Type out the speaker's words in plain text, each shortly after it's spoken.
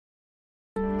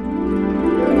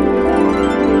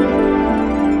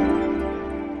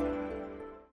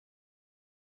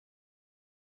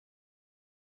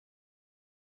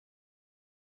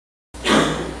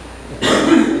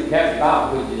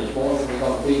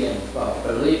be in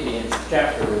Philippians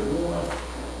chapter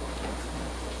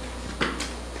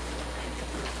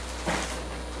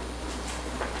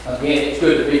 1. Again, it's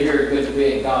good to be here, good to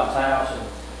be in God's house,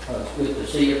 and it's good to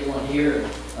see everyone here.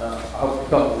 And, I hope you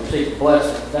come to receive a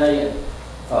blessing today. And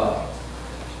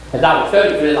as I was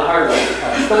studying for this, I heard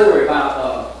a story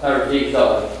about there was these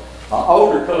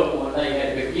older couple, and they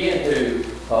had begun to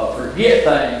forget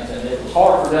things, and it was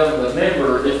hard for them to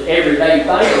remember just everyday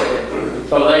things. And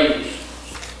so they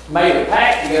made a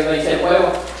pact together. They said,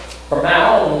 well, from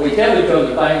now on, when we tell each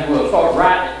other things, we'll start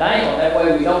writing it down. That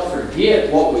way we don't forget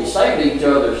what we say to each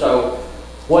other. So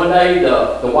one day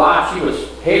the wife, she was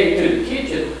headed to the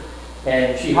kitchen,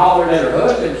 and she hollered at her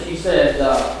husband. She said,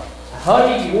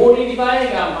 honey, you want anything?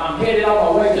 I'm headed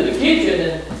on my way to the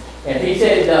kitchen. And he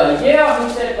said, yeah.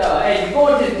 He said, as you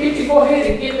go into the kitchen, go ahead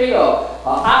and get me a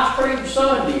ice cream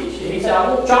sundae. He said,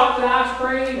 I want chocolate ice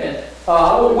cream, and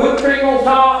I want whipped cream on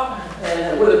top,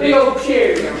 and with a big old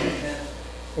cherry on it.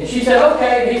 And she said,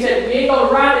 okay. And he said, we ain't going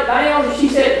to write it down. And she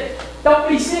said, don't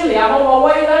be silly. I'm on my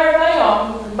way there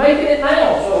now. I'm making it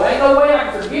now. So ain't no way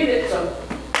I can forget it. So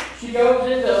she goes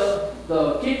into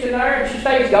the kitchen there, and she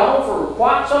stays gone for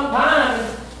quite some time.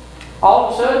 And all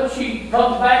of a sudden, she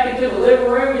comes back into the living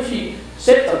room, and she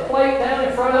sets a plate down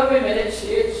in front of him, and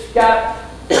it's got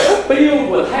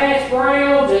filled with hash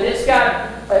browns, and it's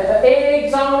got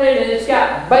eggs on it, and it's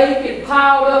got bacon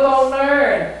piled up on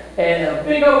there, and a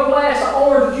big old glass of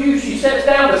orange juice. She sits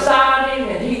down beside him,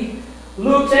 and he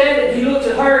looks at it, he looks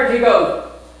at her, and he goes,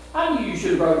 I knew you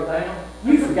should have wrote it down.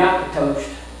 You forgot the toast.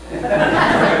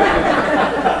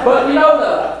 But you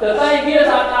know, the thing is,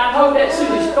 I told that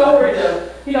silly story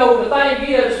to, you know, the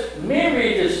thing is,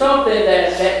 memories is something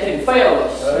that can fail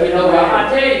us. You know, I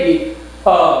tell you,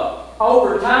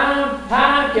 over time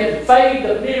can fade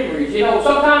the memories. You know,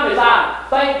 sometimes as I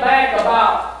think back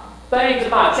about things in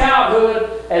my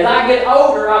childhood, as I get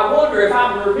older, I wonder if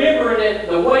I'm remembering it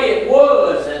the way it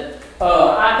was. And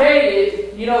I tell you,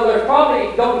 you know, there's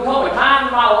probably going to come a time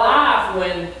in my life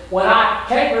when I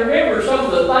can't remember some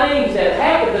of the things that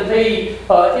happened to me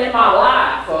in my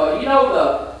life. You know,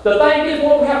 the thing is,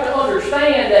 what we have to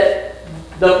understand that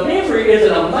the memory is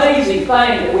an amazing thing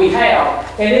that we have,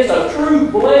 and it's a true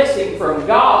blessing from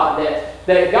God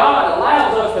that God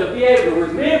allows us to be able to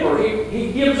remember.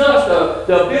 He gives us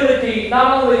the ability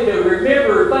not only to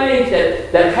remember things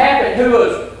that happen to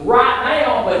us right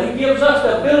now, but He gives us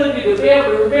the ability to be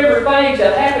able to remember things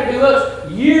that happened to us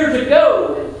years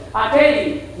ago. And I tell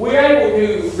you, we're able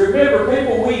to remember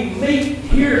people we meet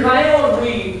here now, and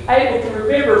we're able to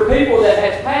remember people that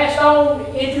have passed on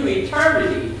into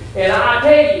eternity. And I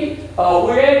tell you,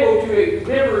 we're able to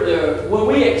remember when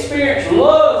we experience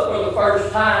love for the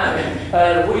first time.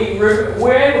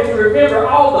 We're able to remember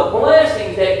all the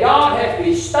blessings that God has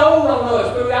bestowed on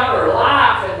us throughout our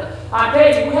life. And I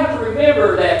tell you, we have to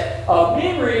remember that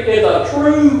memory is a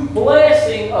true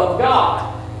blessing of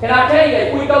God. And I tell you,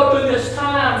 as we go through this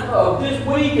time this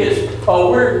week,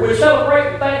 we're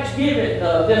celebrating Thanksgiving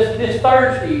this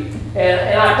Thursday.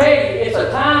 And I tell you, it's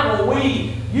a time when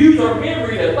we use our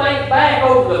memory to think back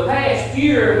over the past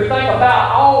year. We think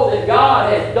about all that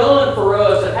God has done for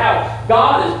us and how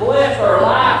God has blessed our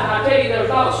life. And I tell you, there's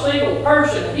not a single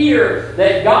person here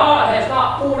that God has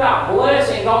not poured out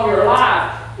blessings on your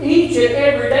life. Each and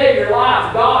every day of your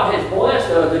life, God has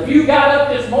blessed us. If you got up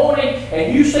this morning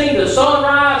and you seen the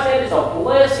sunrise, that is a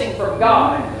blessing from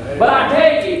God. But I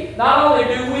tell you, not only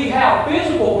do we have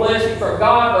physical blessings from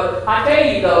God, but I tell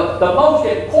you, the most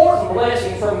important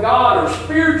blessings from God are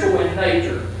spiritual in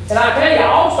nature. And I tell you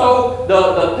also,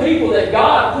 the people that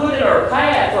God put in our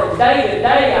path from day to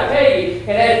day, I tell you,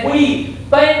 and as we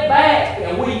think back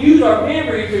and we use our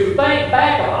memory to think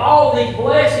back on all these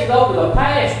blessings over the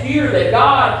past year that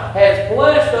God has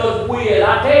blessed us with,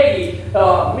 I tell you,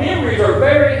 memories are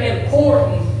very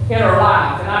important in our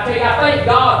life. And I tell you, I thank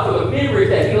God for the memories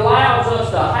that He allows us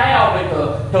to have and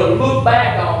to look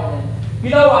back on. And, you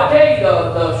know, I tell you,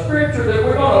 the scripture that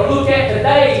we're going to look at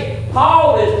today,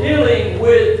 Paul is dealing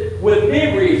with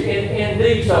memories in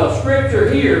these scripture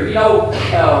here. You know,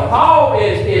 Paul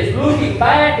is looking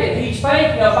back, and he's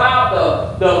thinking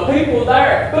about the people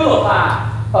there at Philippi.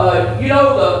 You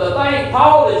know, the thing,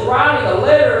 Paul is writing a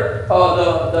letter,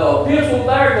 the epistle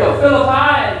there to Philippi,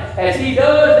 and as he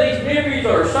does, these memories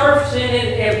are surfacing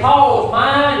in Paul's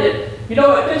mind. And, you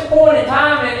know, at this point in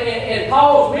time in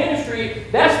Paul's ministry,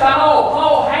 that's about all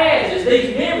Paul has is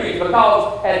these memories,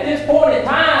 because at this point in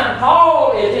time,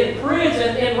 Paul is in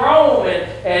prison in Rome,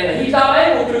 and he's not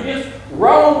able to just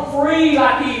roam free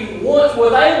like he once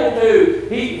was able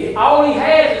to. All he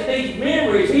has is these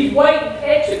memories. He's waiting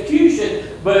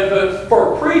execution, but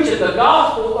for preaching the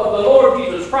gospel of the Lord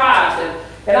Jesus Christ.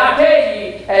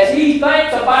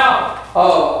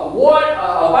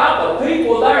 about the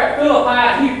people there at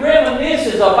Philippi. He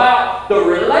reminisces about the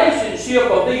relationship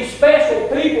of these special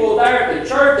people there at the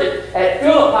church at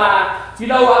Philippi. You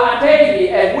know, I tell you,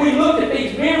 as we look at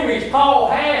these memories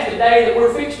Paul has today that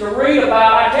we're fixing to read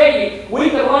about, I tell you, we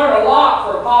can learn a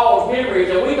lot from Paul's memories,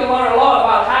 and we can learn a lot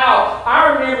about how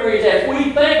our memories, as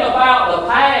we think about the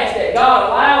past, that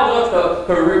God allows us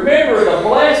to remember the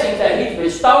blessings that He's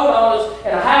bestowed on us,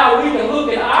 and how we can look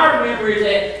at our memories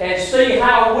and see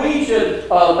how we should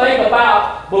think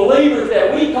about believers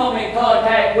that we come in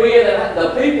contact with and the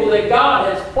people that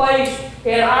God has placed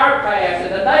in our past. And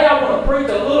today I want to preach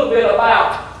a little bit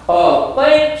about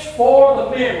thanks for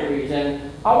the memories.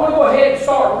 And I want to go ahead and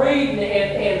start reading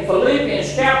in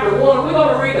Philippians chapter 1. We're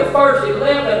going to read the first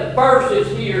 11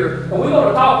 verses here. And we're going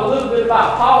to talk a little bit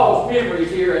about Paul's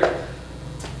memories here.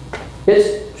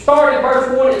 It's starting in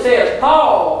verse 1. It says,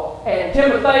 Paul and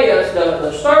Timotheus,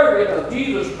 the servant of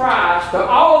Jesus Christ, to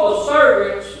all the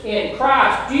servants in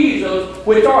Christ Jesus,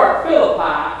 which are at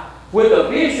Philippi, with the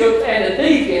bishops and the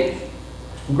deacons,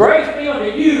 grace be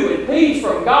unto you and peace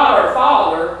from God our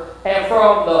Father and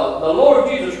from the Lord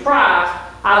Jesus Christ.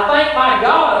 I thank my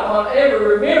God upon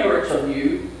every remembrance of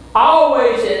you,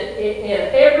 always in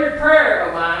every prayer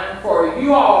of mine for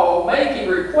you all, making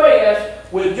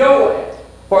request with joy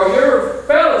for your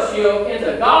fellowship in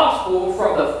the gospel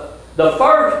from the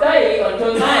first day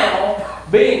until now,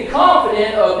 being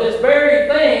confident of this very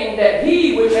thing, that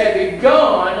He which hath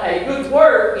begun a good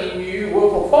work in you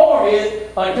will perform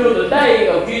it until the day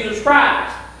of Jesus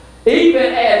Christ. Even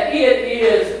as it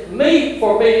is meet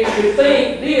for me to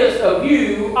think this of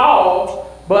you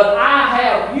all, but I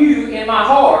have you in my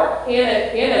heart,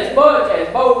 inasmuch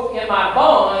as both in my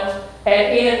bonds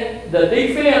and in the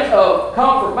defense of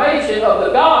confirmation of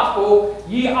the gospel,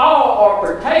 ye all are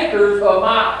partakers of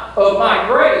my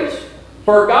grace.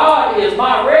 For God is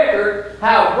my record,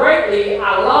 how greatly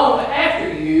I long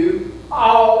after you,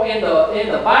 all in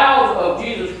the bowels of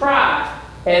Jesus Christ.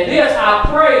 And this I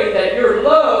pray, that your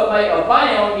love may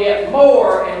abound yet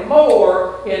more and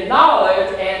more in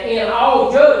knowledge and in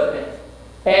all judgment,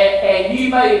 and ye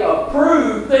may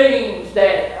approve things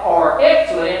that are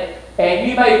excellent, and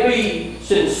ye may be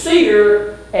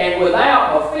sincere and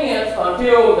without offense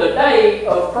until the day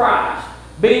of Christ,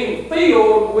 being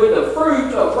filled with the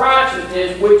fruits of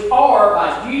righteousness, which are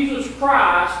by Jesus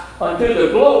Christ unto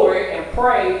the glory and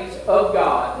praise of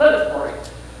God. Let us pray.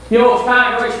 You most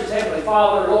kind, gracious Heavenly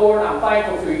Father, Lord, I'm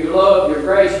thankful for your love, your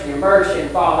grace, and your mercy.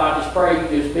 And Father, I just pray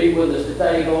you just be with us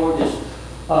today, Lord. Just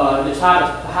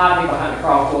hide me behind the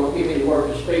cross, Lord. Give me the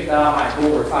word to speak that I might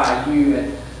glorify you.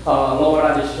 And Lord,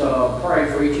 I just pray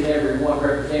for each and every one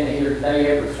represented here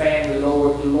today, every family,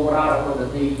 Lord. Lord, I don't know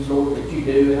the needs, Lord, that you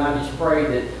do. And I just pray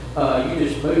that you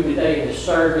just move today in this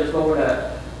service, Lord.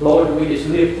 Lord, we just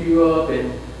lift you up.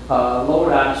 And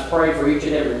Lord, I just pray for each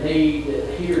and every need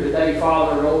here today,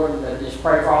 Father, Lord. And I just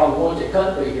pray for all the ones that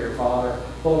couldn't be here, Father.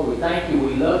 Lord, we thank you,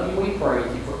 we love you, we praise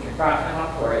you. For in Christ's name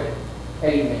I pray.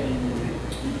 Amen.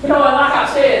 You know, like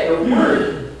I said, the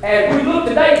word, as we look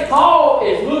today, Paul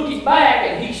is looking back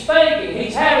and he's thinking,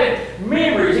 he's having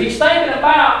memories. He's thinking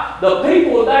about the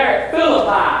people there at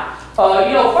Philippi.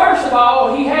 You know, first of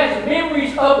all, he has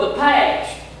memories of the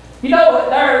past. You know,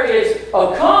 there is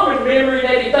a common memory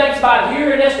that he thinks about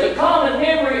here, and that's the common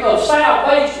memory of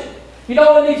salvation. You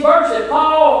know, in these verses,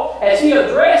 Paul, as he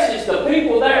addresses the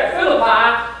people there at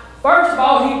Philippi, first of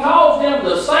all, he calls them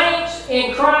the saints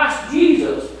in Christ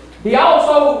Jesus. He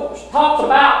also talks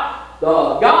about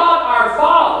God our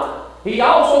Father. He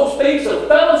also speaks of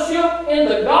fellowship in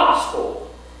the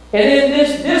gospel. And in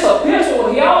this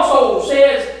epistle, he also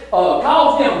says,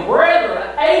 calls them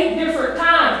brethren 8 different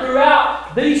times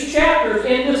throughout these chapters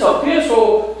in this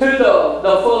epistle to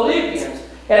the Philippians.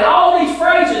 And all these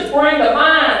phrases bring to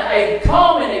mind a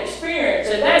common experience,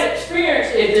 and that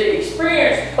experience is the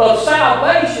experience of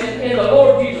salvation in the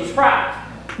Lord Jesus Christ.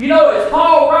 You know, as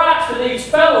Paul writes to these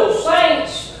fellow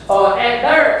saints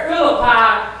there at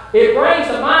Philippi, it brings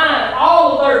to mind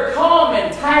all of their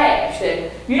common tasks.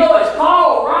 And, you know, as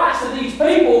Paul writes to these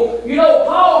people, you know,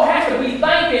 Paul has to be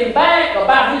thinking back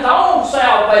about his own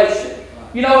salvation.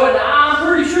 You know, and I'm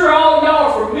pretty sure all of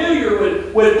y'all are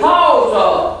familiar with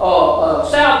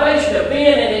Paul's salvation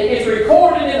event, and it's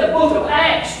recorded in the book of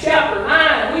Acts chapter 9.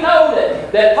 And we know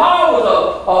that Paul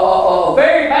was a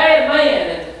very bad man.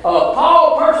 And,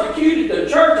 Paul persecuted the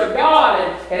church of God,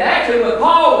 and actually when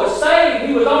Paul was saved,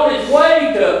 he was on his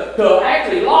way to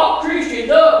actually lock Christians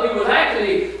up. He was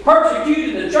actually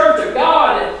persecuting the church of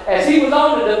God, and as he was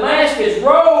on the Damascus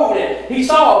road, and he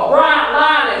saw a bright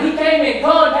light, and he came in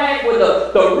contact with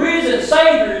the risen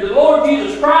Savior, the Lord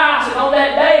Jesus Christ, and on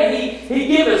that day he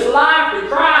gave his life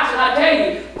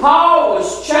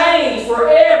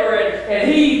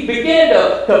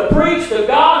to preach the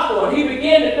gospel, and he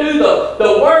began to do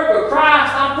the work of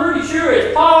Christ. I'm pretty sure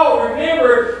as Paul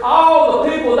remembered all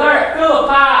the people there at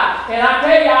Philippi, and I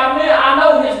tell you, I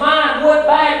know his mind went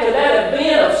back to that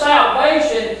event of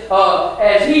salvation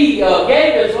as he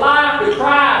gave his life to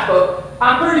Christ, but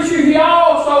I'm pretty sure he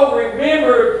also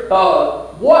remembered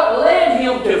what led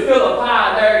him to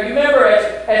Philippi there. You remember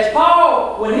as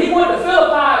Paul, when he went to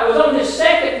Philippi, it was on his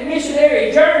second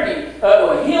missionary journey.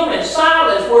 Him and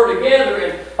Silas were together.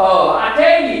 And I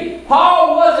tell you,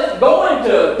 Paul wasn't going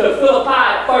to Philippi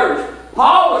at first.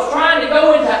 Paul was trying to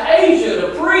go into Asia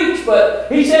to preach,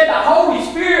 but he said the Holy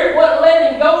Spirit wouldn't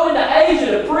let him go into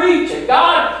Asia to preach, and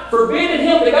God forbid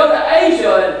him to go to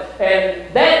Asia.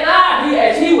 And that night,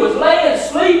 as he was laying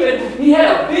sleeping, he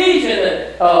had a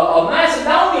vision. A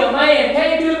Macedonian man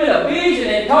came to him in a vision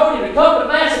and told him to come to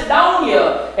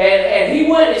Macedonia. And he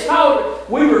went,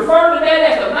 we refer to that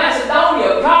as the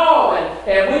Macedonia call.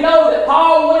 And we know that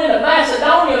Paul went into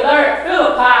Macedonia there at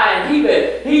Philippi,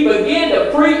 and he began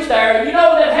to preach there. You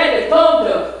know, that had to come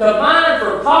to mind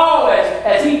for Paul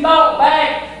as he thought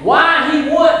back why he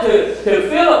went to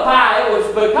Philippi. It was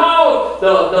because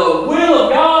the will of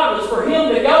God was for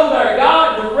him to go there.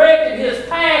 God directed his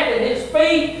path and his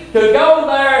feet to go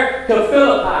there to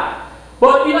Philippi.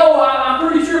 But you know, I'm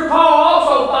pretty sure Paul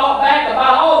also thought back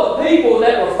about all the people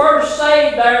that were first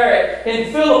saved there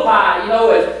in Philippi. You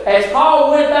know, as Paul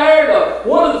went there,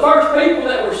 one of the first people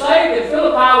that were saved in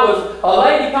Philippi was a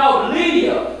lady called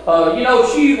Lydia. You know,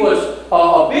 she was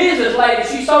a business lady.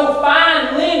 She sold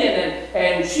fine linen,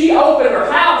 and she opened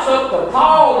her house up to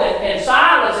Paul and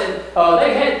Silas, and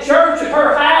they had church at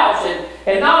her house.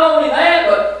 And not only that,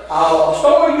 but a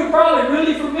story you're probably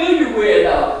really familiar with.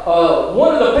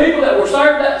 One of the people that were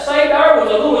saved there was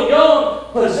a little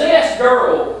young possessed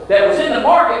girl that was in the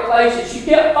marketplace, and she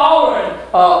kept following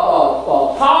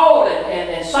Paul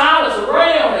and Silas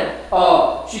around,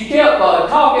 and she kept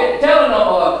telling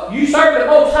them, you serve the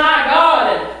Most High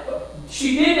God. And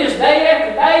she did this day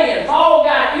after day, and Paul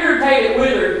got irritated with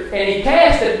her, and he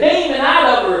cast a demon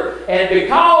out of her. And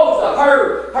because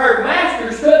her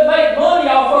masters couldn't make money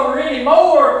off of her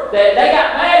anymore, that they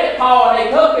got mad at Paul, and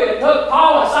they took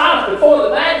Paul and Silas before the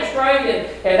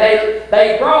magistrate, and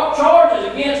they brought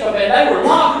charges against them, and they were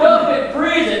locked up in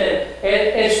prison.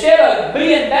 And instead of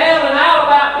being down and out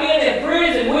about being in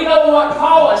prison, we know what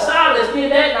Paul and Silas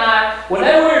did that night. When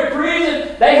they were in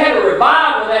prison, they had a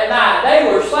revival that night.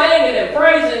 They were singing and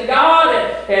praising God,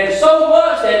 and so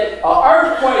much that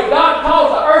God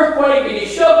caused an earthquake, and he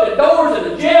shut the doors of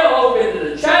the jail open, and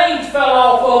the chains fell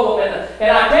off of them.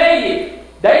 And I tell you,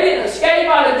 they didn't escape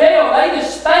out of jail. They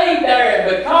just stayed there. And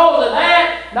because of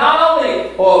that,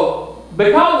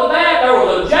 there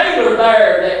was a jailer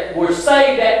there that was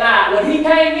saved that night. When he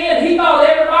came in, he thought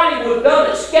everybody would have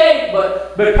done escape,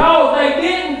 but because they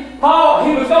didn't,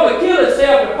 he was going to kill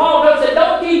himself. And Paul said,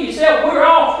 don't kill yourself. We're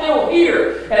all still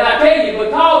here. And I tell you,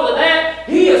 because of that,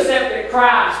 he accepted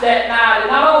Christ that night.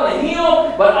 And not only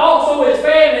him, but also his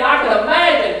family. And I can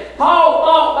imagine Paul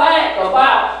thought back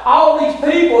about all these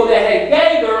people that had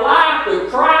gave their life to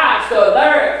Christ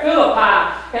there at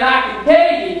Philippi. And I can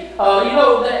tell you,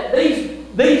 that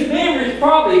these memories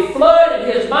probably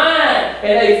flooded his mind,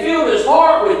 and they filled his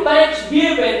heart with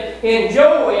thanksgiving and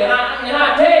joy. And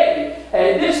I tell you,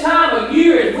 at this time of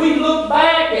year, as we look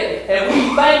back and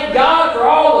we thank God for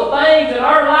all the things in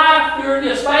our life during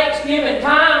this Thanksgiving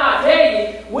time, I tell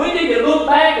you, we need to look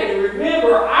back and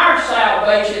remember our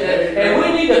salvation, and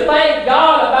we need to thank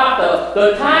God about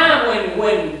the time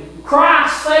when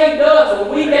Christ saved us,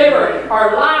 when we gave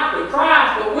our life to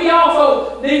Christ. But we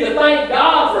also need to thank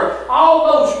God for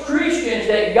all those Christians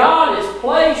that God has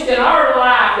placed in our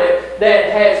life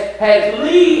that has helped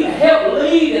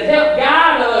lead and helped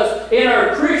guide us in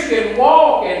our Christian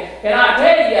walk. And I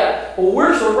tell you,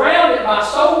 we're surrounded by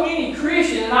so many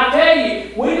Christians, and I tell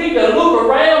you, we need to look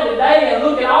around today and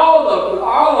look at all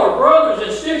our brothers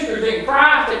and sisters in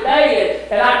Christ today.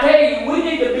 And I tell you, we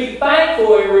need to be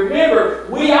thankful and remember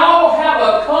we all have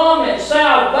a common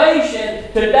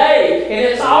salvation today,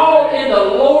 and it's all in the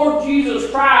Lord Jesus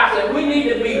Christ, and we need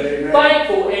to be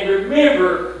thankful and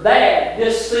remember that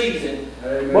this season.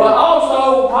 Amen. But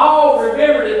also, Paul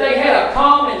remembered that they had a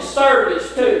common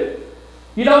service too.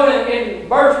 You know, in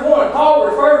verse 1, Paul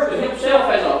refers to himself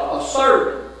as a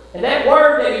servant, and that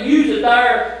word that he uses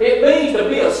there, it means to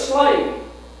be a slave.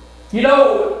 You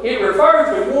know, it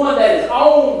refers to one that is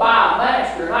owned by a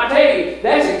master. And I tell you,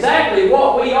 that's exactly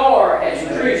what we are as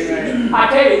Christians. I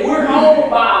tell you, we're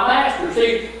owned by a master.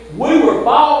 See, we were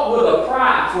bought with a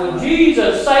price. When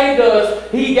Jesus saved us,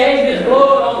 He gave His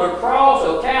blood on the cross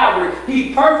of Calvary.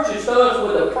 He purchased us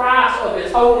with the price of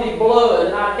His holy blood.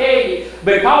 And I tell you,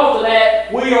 because of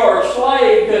that, we are a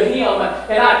slave to Him.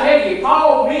 And I tell you,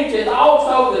 Paul mentions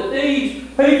also that these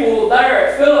people there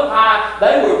at Philippi,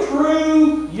 they were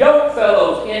true yoke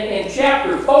fellows. In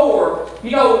chapter 4,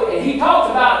 you know, he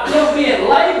talks about them being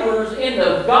laborers in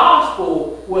the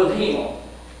gospel with Him.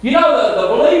 You know,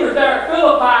 the believers there at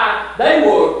Philippi, they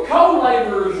were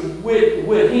co-laborers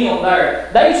with Him there.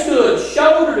 They stood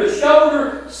shoulder to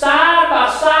shoulder, side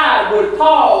by side with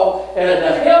Paul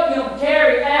to help him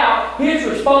carry out his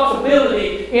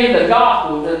responsibility in the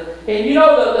Gospels. And you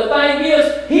know, the thing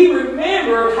is, he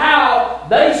remembered how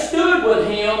they stood with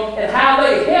him and how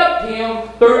they helped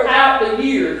him throughout the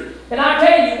years. And I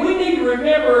tell you, we need to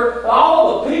remember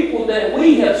all the people that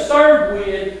we have served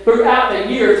with throughout the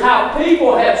years, how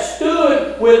people have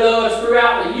stood with us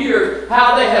throughout the years,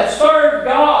 how they have served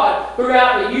God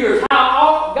throughout the years,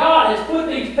 how God has put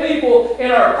these people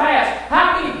in our past.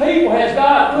 How many people has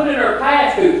God put in our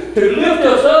past to lift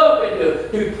us up and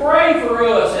to pray for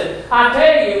us? And I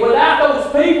tell you, without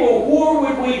those people,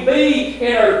 where would we be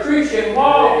in our Christian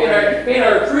walk, in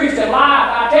our Christian life?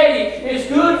 I tell you, it's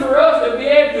good for us to be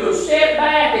able to sit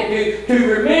back and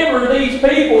to remember these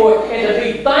people and to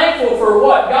be thankful for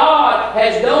what God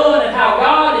has done and how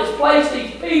God has placed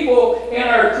these people in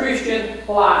our Christian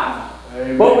life.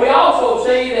 Amen. But we also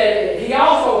see that He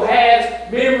also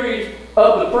has memories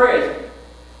of the present.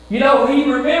 You know,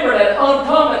 He remembered that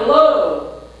uncommon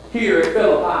love here at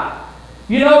Philippi.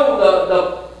 You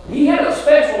know, He had a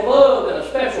special love and a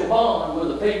special bond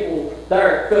with the people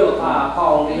there at Philippi,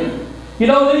 Paul did. You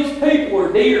know, these people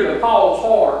were dear to Paul's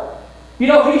heart. You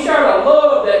know, he shared a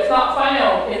love that's not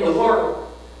found in the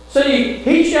world. See,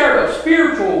 he shared a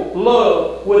spiritual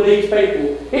love with these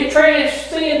people. It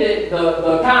transcended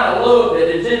the kind of love that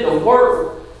is in the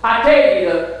world. I tell you,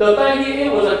 the thing is,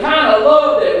 it was a kind of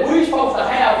love that we're supposed to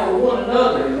have for one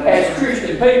another as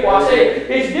Christian people. I said,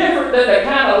 it's different than the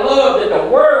kind of love that the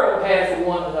world has for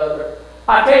one another.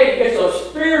 I tell you, it's a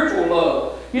spiritual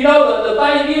love. You know, the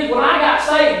thing is, when I got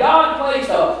saved, God placed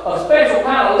a special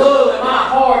kind of love in my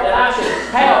heart that I should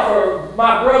have for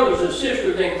my brothers and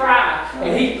sisters in Christ.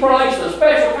 And He placed a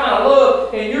special kind of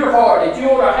love in your heart that you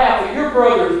ought to have for your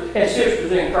brothers and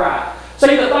sisters in Christ.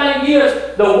 See, the thing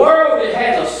is, the world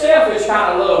has a selfish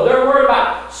kind of love. They're worried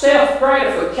about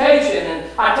self-gratification.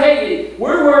 And I tell you,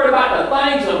 we're worried about the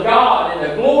things of God and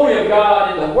the glory of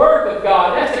God and the work of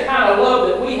God. That's the kind of love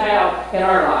that we have in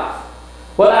our life.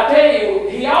 But I tell you,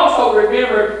 he also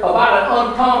remembered about an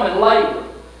uncommon labor.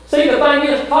 See, the thing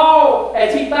is, Paul,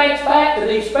 as he thinks back to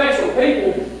these special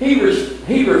people, he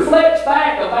reflects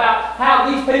back about how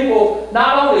these people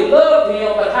not only loved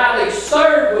him, but how they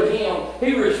served with him.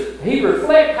 He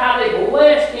reflects how they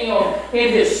blessed him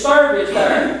in his service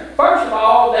there. First of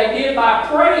all, they did by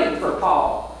praying for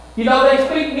Paul. You know, they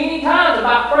speak many times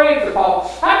about praying for Paul.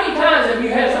 How many times have you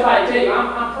had somebody tell you,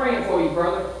 I'm praying for you,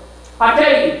 brother? I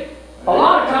tell you, a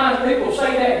lot of times people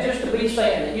say that just to be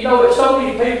saying it. You know, it's so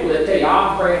many people that tell you,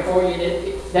 I'm praying for you,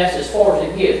 and that's as far as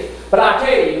it gets. But I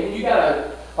tell you, when you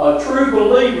got a true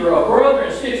believer, a brother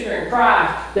and sister in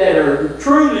Christ that are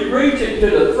truly reaching to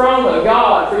the throne of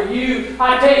God for you,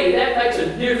 I tell you, that makes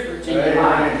a difference in your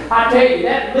life. I tell you,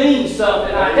 that means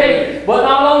something. I tell you, but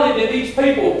not only did these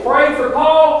people pray for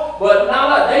Paul, but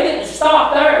they didn't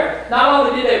stop there. Not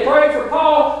only did they pray for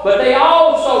Paul, but they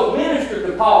also ministered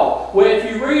to Paul. Well, if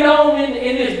you read on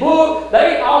in this book,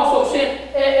 they also sent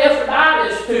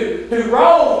Epaphroditus to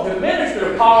Rome to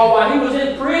minister to Paul while he was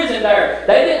in prison there.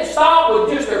 They didn't stop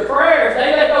with just their prayers.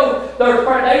 They let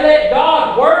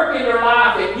God work in their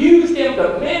life and used him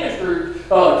to minister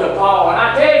to Paul. And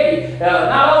I tell you,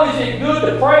 not only is it good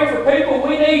to pray for people,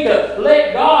 we need to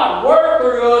let God work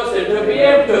through us and to be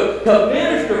able to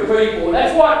minister to people.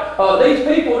 That's what these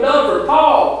people done for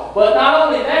Paul. But not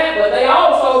only that, but they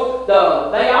also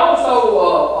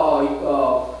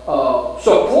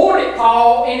supported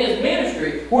Paul in his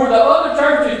ministry. Where the other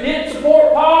churches didn't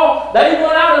support Paul, they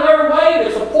went out of their way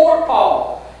to support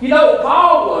Paul. You know,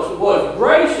 Paul was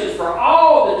gracious for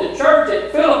all that the church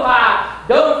at Philippi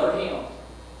done for him.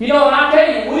 You know, and I tell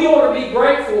you, we ought to be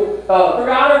grateful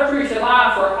throughout our Christian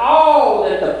life for all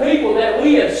that the people that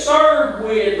we have served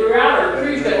with throughout our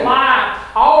Christian life,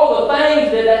 all the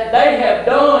things that they have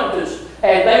done as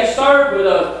they served with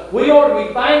us. We ought to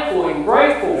be thankful and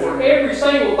grateful for every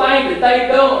single thing that they've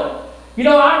done. You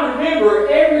know, I remember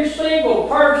every single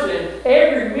person,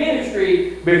 every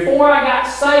ministry before I got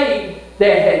saved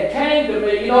that had came to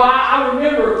me. You know, I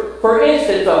remember, for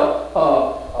instance,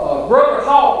 Brother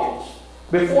Hawkins.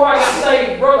 Before I got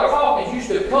saved, Brother Hawkins used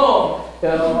to come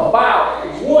about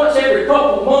once every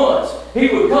couple of months. he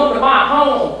would come to my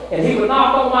home and he would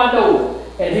knock on my door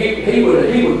and he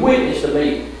would witness to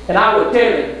me. And I would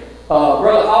tell him,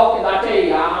 Brother Hawkins, I tell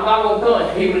you, I'm not going to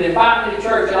come. He would invite me to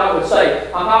church and I would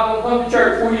say, I'm not going to come to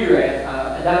church where you're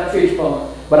at, down at Fish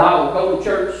Pond, but I will go to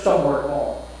church somewhere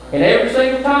tomorrow. And every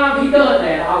single time he done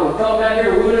that, I would come down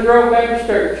here to Woodland Grove Baptist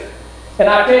Church. And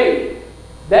I tell you,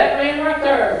 that man right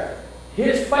there,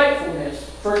 his faithfulness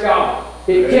for God,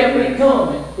 it kept me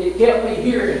coming. It kept me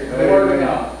hearing the Word of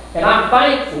God. And I'm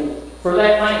thankful for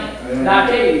that man. And I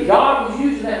tell you, God was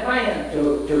using that man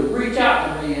to reach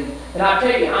out to me. And I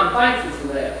tell you, I'm thankful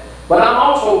for that. But I'm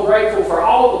also grateful for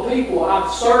all the people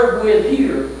I've served with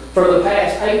here for the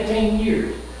past 18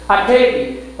 years. I tell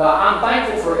you, I'm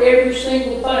thankful for every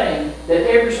single thing that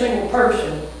every single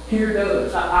person here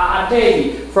does. I tell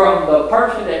you, from the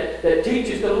person that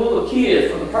teaches the little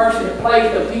kids, from the person that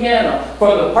plays the piano,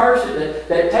 from the person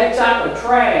that takes out the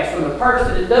trash, from the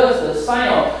person that does the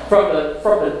sound, from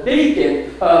the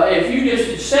deacon. If you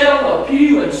just sit on a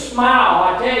pew and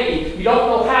smile, I tell you, you don't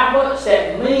know how much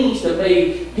that means to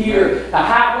me here,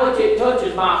 how much it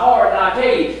touches my heart. And I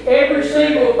tell you, every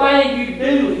single thing you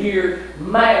do here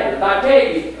matters. I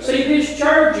tell you, see, this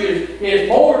church is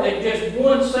more than just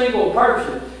one single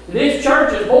person. This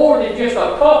church is more than just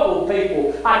a couple of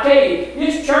people. I tell you,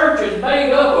 this church is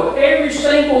made up of every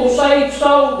single saved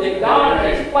soul that God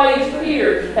has placed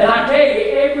here. And I tell you,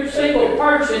 every single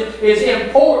person is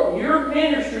important. Your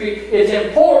ministry is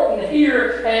important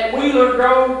here at Wheeler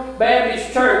Grove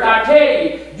Baptist Church. I tell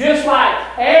you, just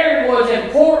like Aaron was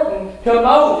important to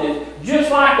Moses,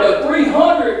 just like the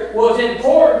 300 was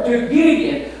important to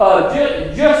Gideon,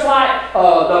 just like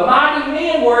the mighty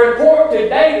men were important to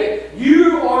David,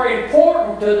 you are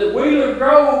important to the Wheeler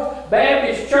Grove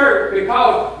Baptist Church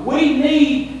because we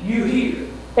need you here.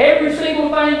 Every single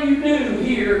thing you do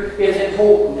here is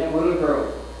important in Wheeler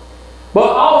Grove. But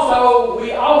also,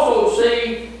 we also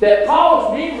see that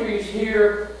Paul's memories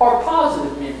here are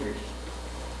positive memories.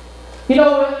 You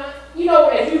know,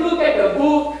 as you look at the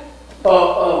book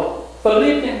of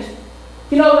Philippians,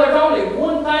 you know, there's only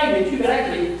one thing that you can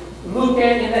actually look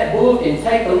at in that book and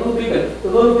take a little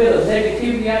bit of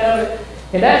negativity out of it.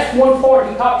 And that's one part.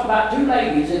 He talks about two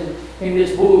ladies in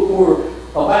this book who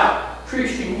are about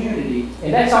Christian unity.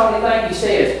 And that's the only thing he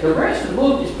says. The rest of the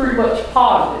book is pretty much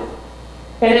positive.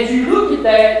 And as you look at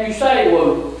that, you say,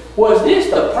 well, was this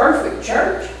the perfect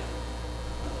church?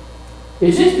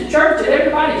 Is this the church that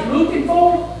everybody's looking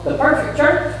for? The perfect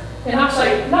church? And I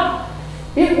say, no.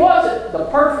 It wasn't the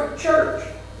perfect church.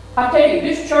 I tell you,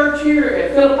 this church here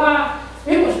at Philippi,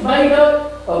 it was made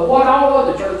up of what all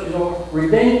other churches are,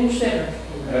 redeemed sinners.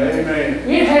 Amen.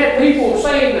 It had people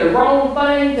saying the wrong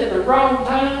things at the wrong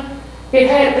time. It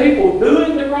had people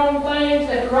doing the wrong things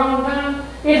at the wrong time.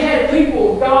 It had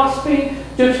people gossiping,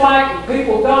 just like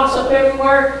people gossip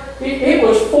everywhere. It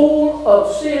was full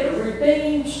of sinners,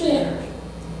 redeemed sinners.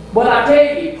 But I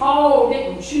tell you, Paul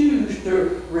didn't choose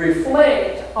to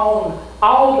reflect on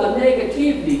all the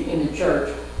negativity in the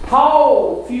church.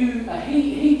 Paul,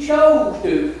 he chose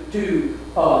to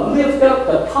lift up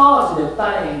the positive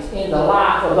things in the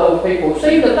life of those people.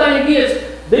 See, the thing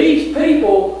is, these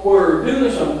people were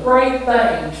doing some great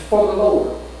things for the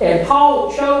Lord. And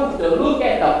Paul chose to look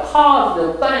at the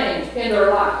positive things in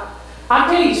their life.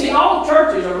 I tell you, see, all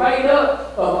churches are made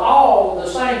up of all the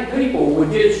same people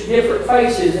with just different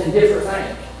faces and different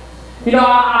things. You know,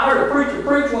 I heard a preacher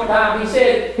preach one time. He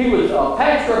said he was a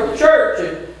pastor of the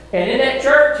church, and in that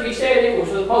church, he said it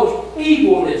was the most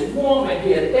evilest woman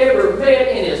he had ever met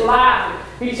in his life.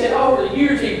 He said over the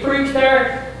years he preached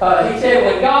there, he said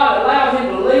when God allowed him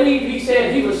to leave, he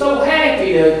said he was so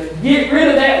happy to get rid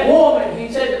of that woman.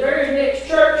 He said the very next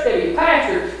church that he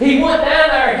pastored, he went down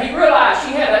there and he realized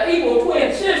she had an evil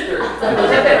twin sister that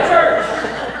was at that church.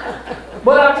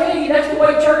 But I tell you, that's the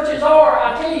way churches are.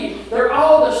 I tell you, they're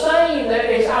all the same.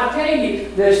 I tell you,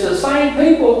 there's the same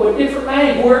people with different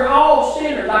names. We're all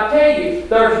sinners. I tell you,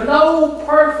 there's no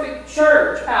perfect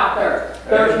church out there.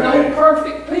 There's no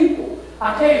perfect people.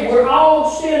 I tell you, we're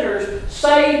all sinners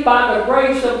saved by the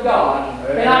grace of God.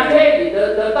 And I tell you,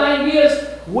 the thing is,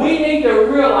 we need to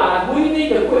realize, we need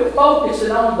to quit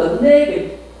focusing on the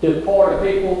negative part of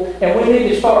people, and we need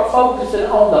to start focusing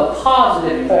on the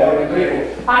positive part of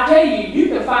people. I tell you, you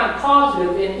can find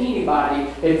positive in anybody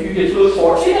if you just look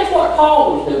for it. See, that's what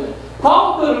Paul was doing.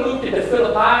 Paul could have looked at the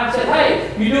Philippi and said,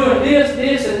 hey, you're doing this,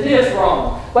 this, and this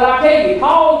wrong. But I tell you,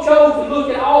 Paul chose to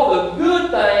look at all the good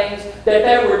things that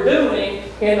they were doing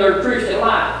in their Christian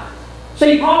life.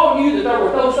 See, Paul knew that there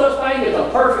was no such thing as a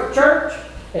perfect church,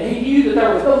 and he knew that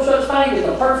there was no such thing as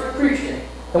a perfect Christian.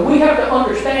 And we have to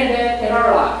understand that in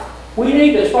our life. We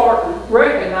need to start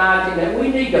recognizing that we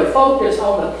need to focus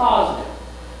on the positive.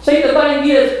 See, the thing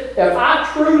is, if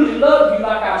I truly love you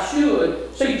like I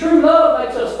should, see, true love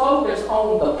makes us focus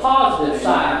on the positive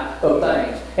side of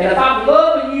things. And if I'm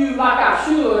loving you like I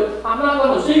should, I'm not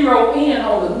going to zero in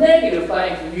on the negative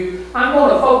things of you. I'm going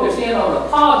to focus in on the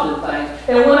positive things.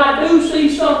 And when I do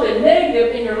see something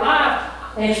negative in your life,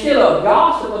 instead of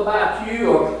gossip about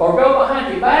you or go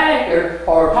behind your back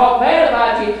or talk bad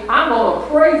about you, I'm going to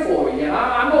pray for you. And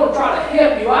I'm going to try to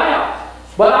help you out.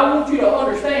 But I want you to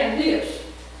understand this.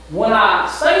 When I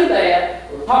say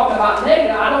that, we're talking about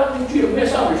negative, I don't want you to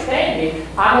misunderstand me.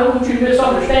 I don't want you to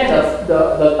misunderstand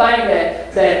the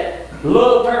thing that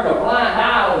love turned a blind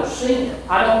eye on sin.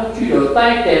 I don't want you to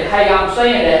think that, hey, I'm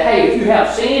saying that, hey, if you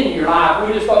have sin in your life,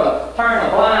 we're just going to turn a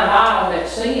blind eye on that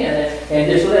sin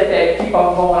and just let that keep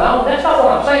on going on. That's not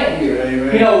what I'm saying here.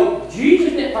 Amen. You know,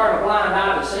 Jesus didn't turn a blind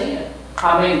eye to sin.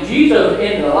 I mean, Jesus,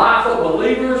 in the life of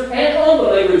believers and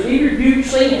unbelievers, he rebuked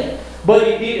sin, but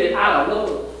he did it out of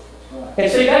love. And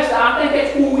see, I think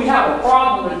that's where we have a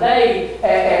problem today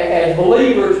as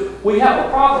believers. We have a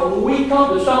problem when we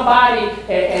come to somebody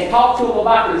and talk to them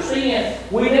about their sin.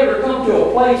 We never come to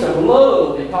a place of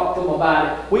love and talk to them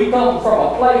about it. We come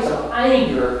from a place of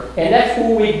anger, and that's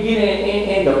where we get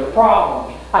into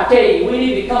problems. I tell you, we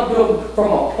need to come to them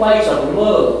from a place of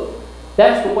love.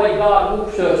 That's the way God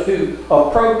wants us to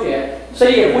approach it.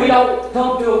 See, if we don't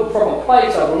come to them from a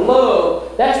place of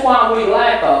love, that's why we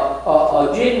lack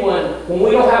a genuine, when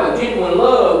we don't have a genuine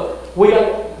love, we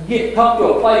don't come to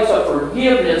a place of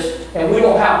forgiveness, and we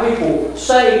don't have people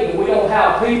saved, and we don't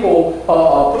have people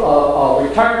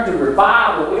return to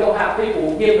revival, we don't have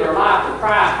people give their life to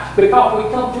Christ, because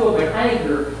we come to them in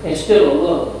anger instead of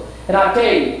love. And I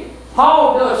tell you,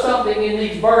 Paul does something in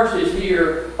these verses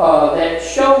here that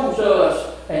shows us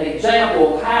an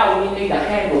example of how we need to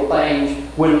handle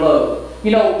things with love.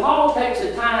 You know, Paul takes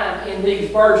the time in these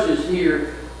verses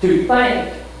here to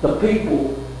thank the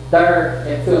people there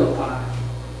at Philippi.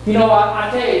 You know, I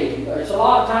tell you, it's a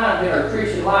lot of times in our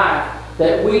Christian life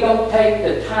that we don't take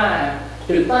the time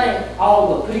to thank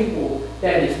all the people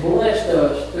that has blessed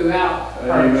us throughout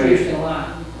our Christian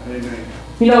life. Amen.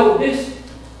 You know, this,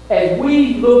 as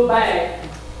we look back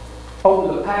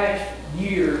over the past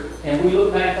year and we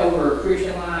look back over our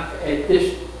Christian life at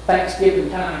this Thanksgiving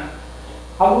time,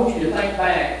 I want you to think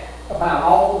back about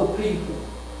all the people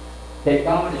that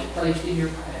God has placed in your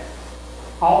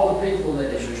path. All the people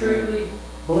that has truly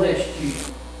blessed you.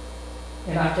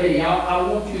 And I tell you, I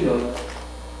want you to,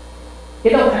 it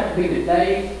don't have to be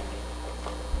today,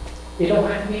 it don't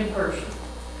have to be in person,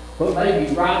 but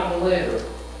maybe write them a letter,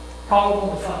 call them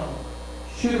on the phone,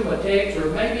 shoot them a text,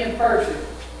 or maybe in person,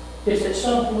 just at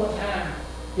some point in time,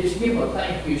 just give them a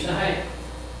thank you. Say, hey,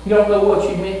 you don't know what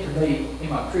you meant to me in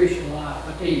my Christian life.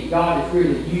 I tell you, God has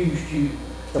really used you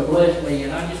to bless me,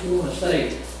 and I just want to say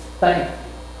thank you.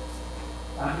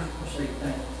 I just want to say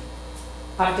thank you.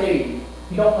 I tell you,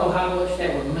 you don't know how much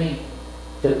that would mean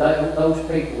to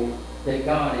those people that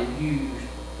God has used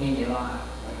in your life.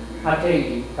 I tell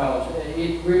you, because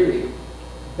it really,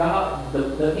 God,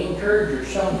 the encouragers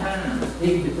sometimes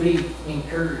need to be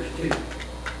encouraged too.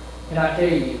 And I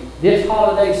tell you, this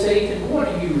holiday season, what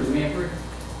do you remember?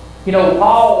 You know,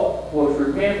 Paul was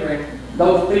remembering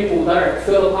those people there at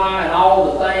Philippi and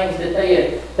all the things that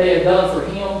they had done for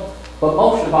him. But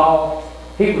most of all,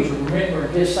 he was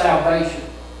remembering his salvation.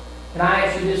 And I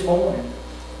ask you this morning,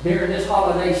 during this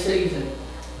holiday season,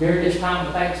 during this time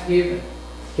of Thanksgiving,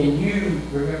 can you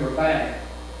remember back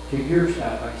to your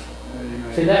salvation?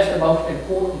 Amen. See, that's the most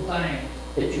important thing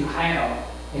that you have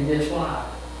in this life,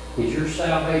 is your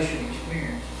salvation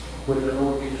experience with the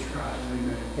Lord Jesus Christ.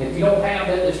 Amen. If you don't have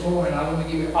that this morning, I want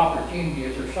to give you an opportunity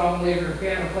as our song leader and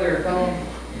piano player come,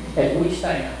 as we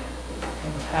stand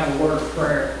and have a word of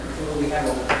prayer before we have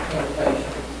a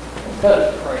meditation. Let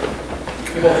us pray.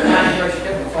 Your most kind, gracious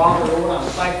Heavenly Father, Lord, I'm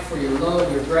thankful for your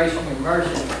love, your grace, and your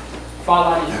mercy.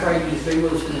 Father, I just pray you to be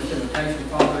with us in this invitation,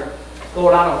 Father.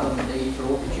 Lord, I don't know the needs,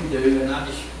 Lord, but you do, and I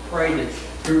just pray that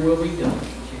your will be done.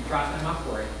 In Christ's name I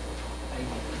pray.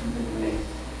 Amen.